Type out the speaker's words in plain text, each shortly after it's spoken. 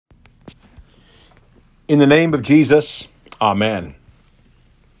In the name of Jesus, amen.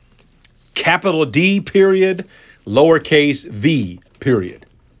 Capital D period, lowercase v period.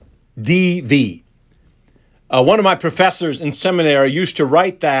 DV. One of my professors in seminary used to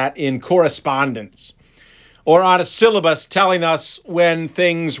write that in correspondence or on a syllabus telling us when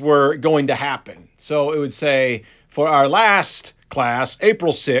things were going to happen. So it would say, for our last class,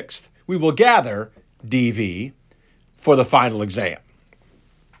 April 6th, we will gather DV for the final exam.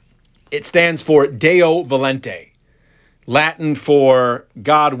 It stands for Deo volente, Latin for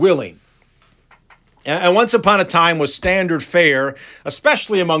God willing. And once upon a time was standard fare,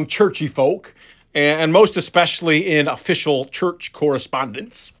 especially among churchy folk, and most especially in official church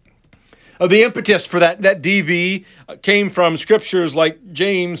correspondence. The impetus for that DV came from scriptures like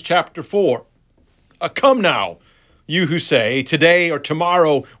James chapter 4. Come now, you who say, today or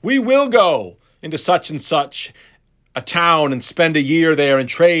tomorrow we will go into such and such a town and spend a year there and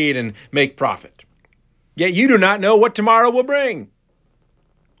trade and make profit. Yet you do not know what tomorrow will bring.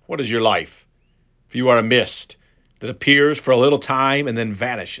 What is your life? For you are a mist that appears for a little time and then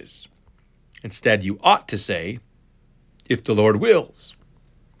vanishes. Instead, you ought to say, if the Lord wills,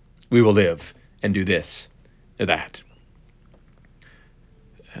 we will live and do this or that.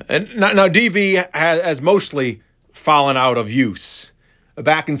 And now DV has mostly fallen out of use.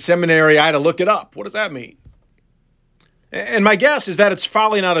 Back in seminary, I had to look it up. What does that mean? And my guess is that its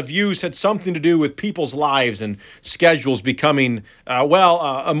falling out of use had something to do with people's lives and schedules becoming,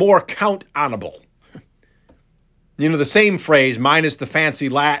 more count-onable. You know, the same phrase, minus the fancy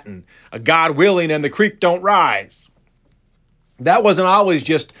Latin, God willing and the creek don't rise. That wasn't always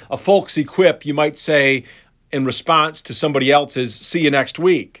just a folksy quip, you might say, in response to somebody else's see you next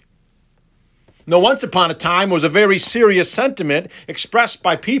week. No, once upon a time was a very serious sentiment expressed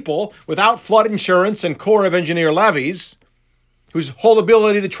by people without flood insurance and Corps of Engineer levies, whose whole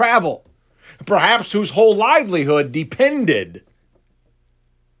ability to travel, perhaps whose whole livelihood depended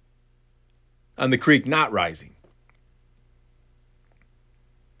on the creek not rising.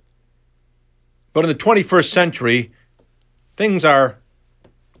 But in the 21st century, things are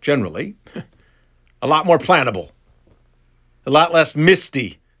generally a lot more plannable, a lot less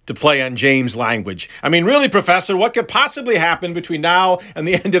misty, to play on James' language. I mean, really, Professor, what could possibly happen between now and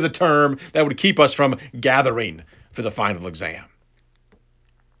the end of the term that would keep us from gathering for the final exam?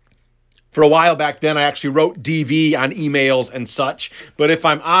 For a while back then, I actually wrote DV on emails and such, but if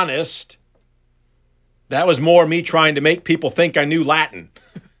I'm honest, that was more me trying to make people think I knew Latin.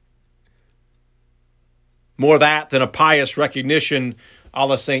 More that than a pious recognition a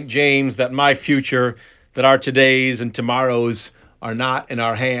la St. James that my future, that our todays and tomorrows are not in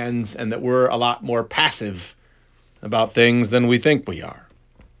our hands and that we're a lot more passive about things than we think we are.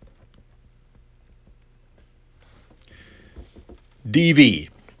 DV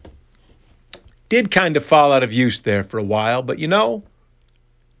did kind of fall out of use there for a while, but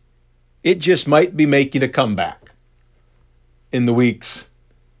it just might be making a comeback in the weeks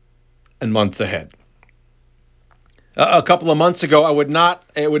and months ahead. A couple of months ago, it would not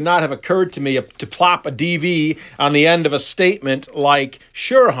have occurred to me to plop a DV on the end of a statement like,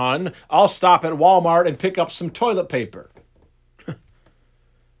 sure, hon, I'll stop at Walmart and pick up some toilet paper.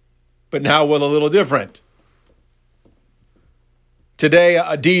 But now we're a little different. Today,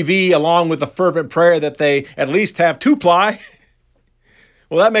 a DV, along with a fervent prayer that they at least have two-ply,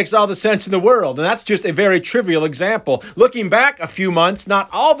 well, that makes all the sense in the world, and that's just a very trivial example. Looking back a few months, not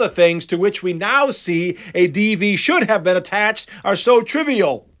all the things to which we now see a DV should have been attached are so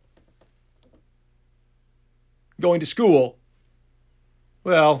trivial. Going to school,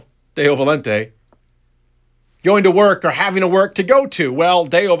 well, Deo volente. Going to work or having a work to go to, well,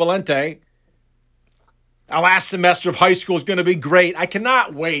 Deo volente. Our last semester of high school is going to be great. I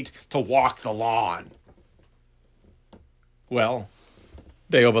cannot wait to walk the lawn. Well,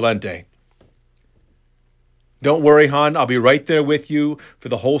 Deo volente. Don't worry, hon. I'll be right there with you for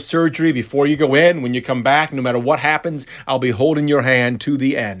the whole surgery before you go in. When you come back, no matter what happens, I'll be holding your hand to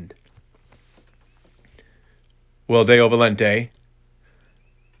the end. Well, Deo volente.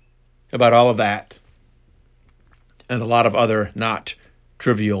 About all of that and a lot of other not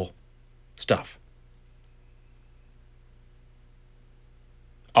trivial stuff.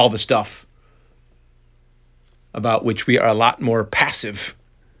 All the stuff about which we are a lot more passive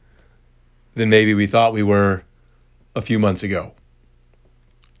than maybe we thought we were a few months ago.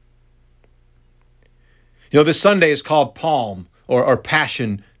 This Sunday is called Palm or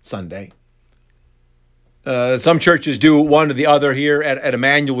Passion Sunday. Some churches do one or the other. Here at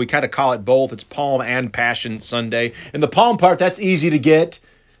Emmanuel, we kind of call it both. It's Palm and Passion Sunday. And the Palm part, that's easy to get.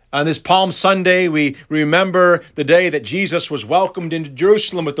 On this Palm Sunday, we remember the day that Jesus was welcomed into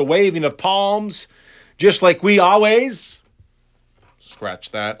Jerusalem with the waving of palms. Just like we always, scratch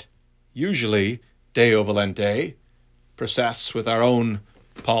that, usually Deo volente, process with our own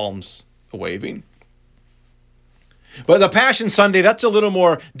palms a-waving. But the Passion Sunday, that's a little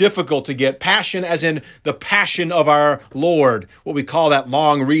more difficult to get. Passion as in the passion of our Lord, what we call that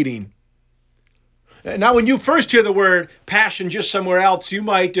long reading. Now, when you first hear the word passion just somewhere else, you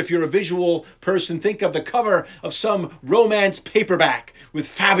might, if you're a visual person, think of the cover of some romance paperback with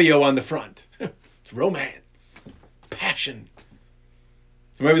Fabio on the front. It's romance, passion.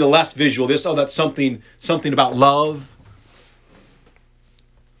 Maybe the less visual, that's something about love.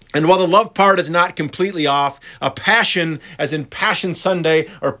 And while the love part is not completely off, a passion, as in Passion Sunday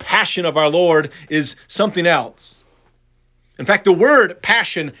or Passion of our Lord, is something else. In fact, the word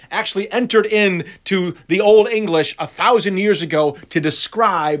passion actually entered into the Old English 1,000 years ago to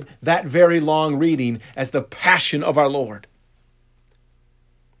describe that very long reading as the passion of our Lord.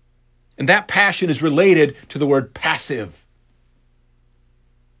 And that passion is related to the word passive.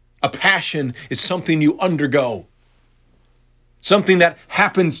 A passion is something you undergo, something that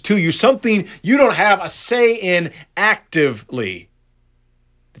happens to you, something you don't have a say in actively,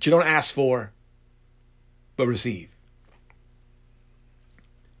 that you don't ask for, but receive.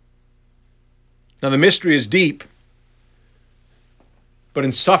 Now, the mystery is deep, but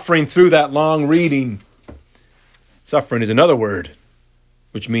in suffering through that long reading, suffering is another word,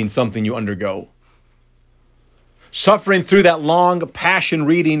 which means something you undergo. Suffering through that long passion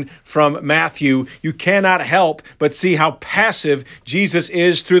reading from Matthew, you cannot help but see how passive Jesus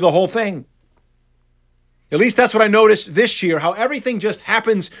is through the whole thing. At least that's what I noticed this year, how everything just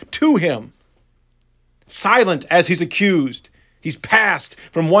happens to him. Silent as he's accused. He's passed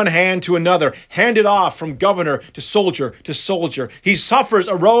from one hand to another, handed off from governor to soldier to soldier. He suffers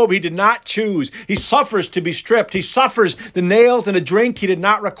a robe he did not choose. He suffers to be stripped. He suffers the nails and a drink he did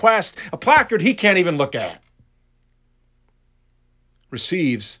not request, a placard he can't even look at.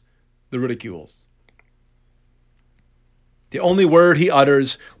 Receives the ridicules. The only word he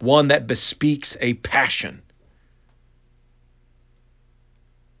utters, one that bespeaks a passion.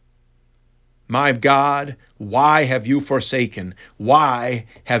 My God, why have you forsaken? Why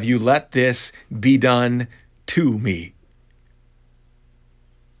have you let this be done to me?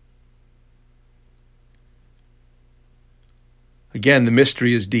 Again, the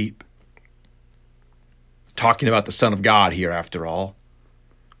mystery is deep. Talking about the Son of God here, after all.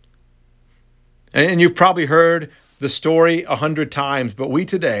 And you've probably heard the story 100 times, but we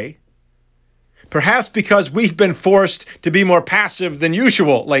today, perhaps because we've been forced to be more passive than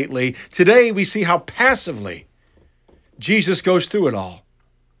usual lately, today we see how passively Jesus goes through it all.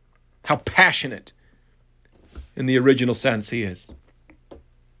 How passionate in the original sense he is.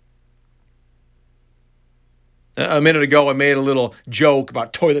 A minute ago, I made a little joke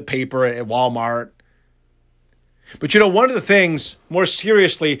about toilet paper at Walmart. But one of the things, more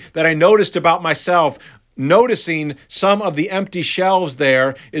seriously, that I noticed about myself, noticing some of the empty shelves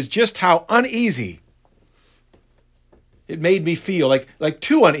there, is just how uneasy it made me feel, like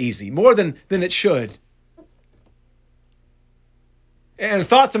too uneasy, more than it should. And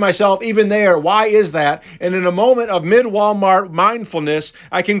thought to myself, even there, why is that? And in a moment of mid-Walmart mindfulness,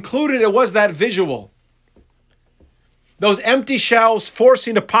 I concluded it was that visual. Those empty shelves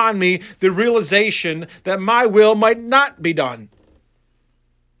forcing upon me the realization that my will might not be done.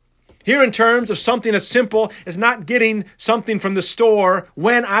 Here in terms of something as simple as not getting something from the store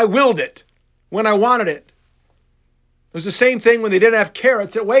when I willed it, when I wanted it. It was the same thing when they didn't have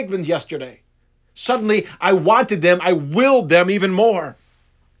carrots at Wegmans yesterday. Suddenly, I wanted them, I willed them even more.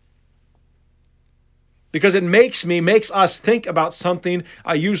 Because it makes us think about something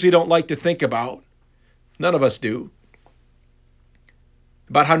I usually don't like to think about. None of us do.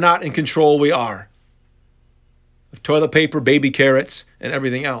 About how not in control we are of toilet paper, baby carrots, and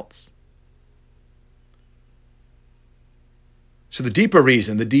everything else. So the deeper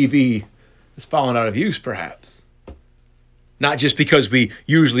reason the DV has fallen out of use, perhaps. Not just because we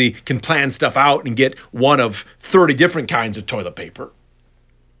usually can plan stuff out and get one of 30 different kinds of toilet paper.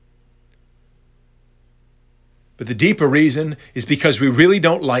 But the deeper reason is because we really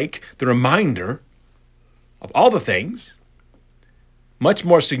don't like the reminder of all the things, much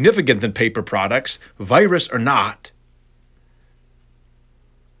more significant than paper products, virus or not,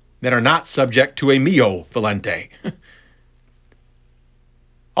 that are not subject to a mio volente.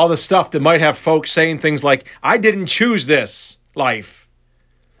 All the stuff that might have folks saying things like, I didn't choose this life.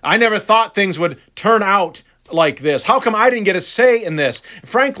 I never thought things would turn out like this. How come I didn't get a say in this?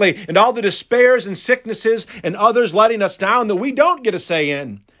 Frankly, and all the despairs and sicknesses and others letting us down that we don't get a say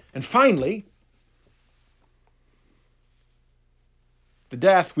in. And finally, the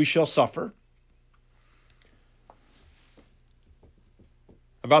death we shall suffer.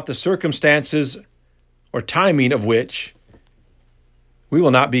 about the circumstances or timing of which we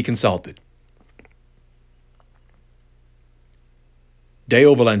will not be consulted.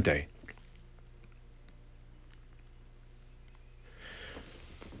 Deo volente.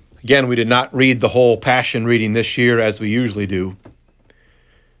 Again, we did not read the whole Passion reading this year as we usually do.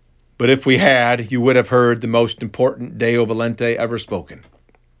 But if we had, you would have heard the most important Deo volente ever spoken.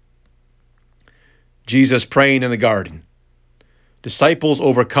 Jesus praying in the garden. Disciples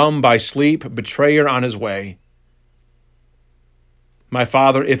overcome by sleep, betrayer on his way. My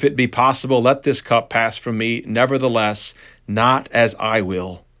Father, if it be possible, let this cup pass from me. Nevertheless, not as I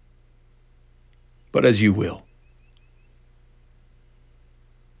will, but as you will.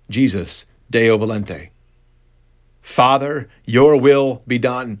 Jesus, Deo volente. Father, your will be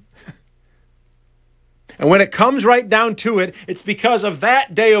done. And when it comes right down to it, it's because of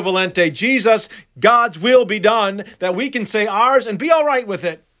that Deo volente, Jesus, God's will be done, that we can say ours and be all right with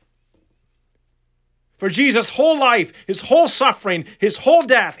it. For Jesus' whole life, his whole suffering, his whole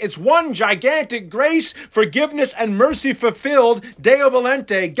death, it's one gigantic grace, forgiveness, and mercy fulfilled, Deo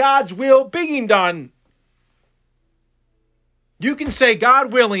volente, God's will being done. You can say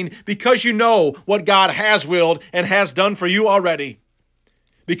God willing because you know what God has willed and has done for you already.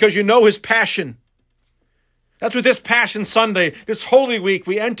 Because you know his passion. That's what this Passion Sunday, this Holy Week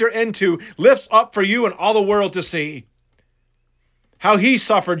we enter into, lifts up for you and all the world to see. How he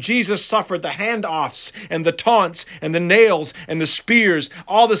suffered, Jesus suffered the handoffs and the taunts and the nails and the spears,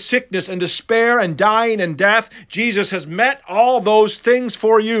 all the sickness and despair and dying and death. Jesus has met all those things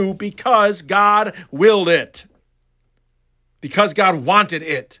for you because God willed it. Because God wanted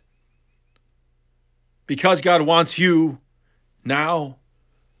it. Because God wants you now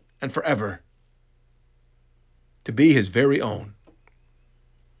and forever to be his very own.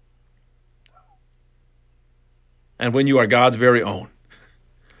 And when you are God's very own,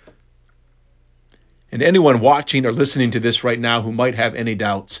 and anyone watching or listening to this right now who might have any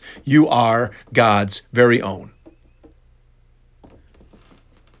doubts, you are God's very own.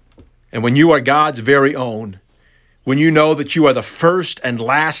 And when you are God's very own, when you know that you are the first and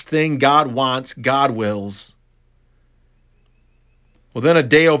last thing God wants, God wills, well, then a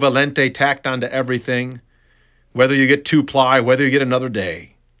Deo volente tacked onto everything, whether you get 2-ply, whether you get another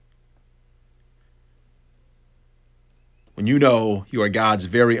day. When you know you are God's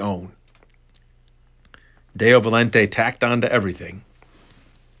very own, Deo volente tacked onto everything,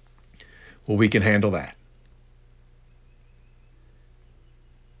 well, we can handle that.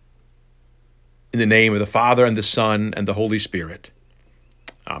 In the name of the Father, and the Son, and the Holy Spirit.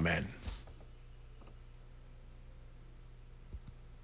 Amen.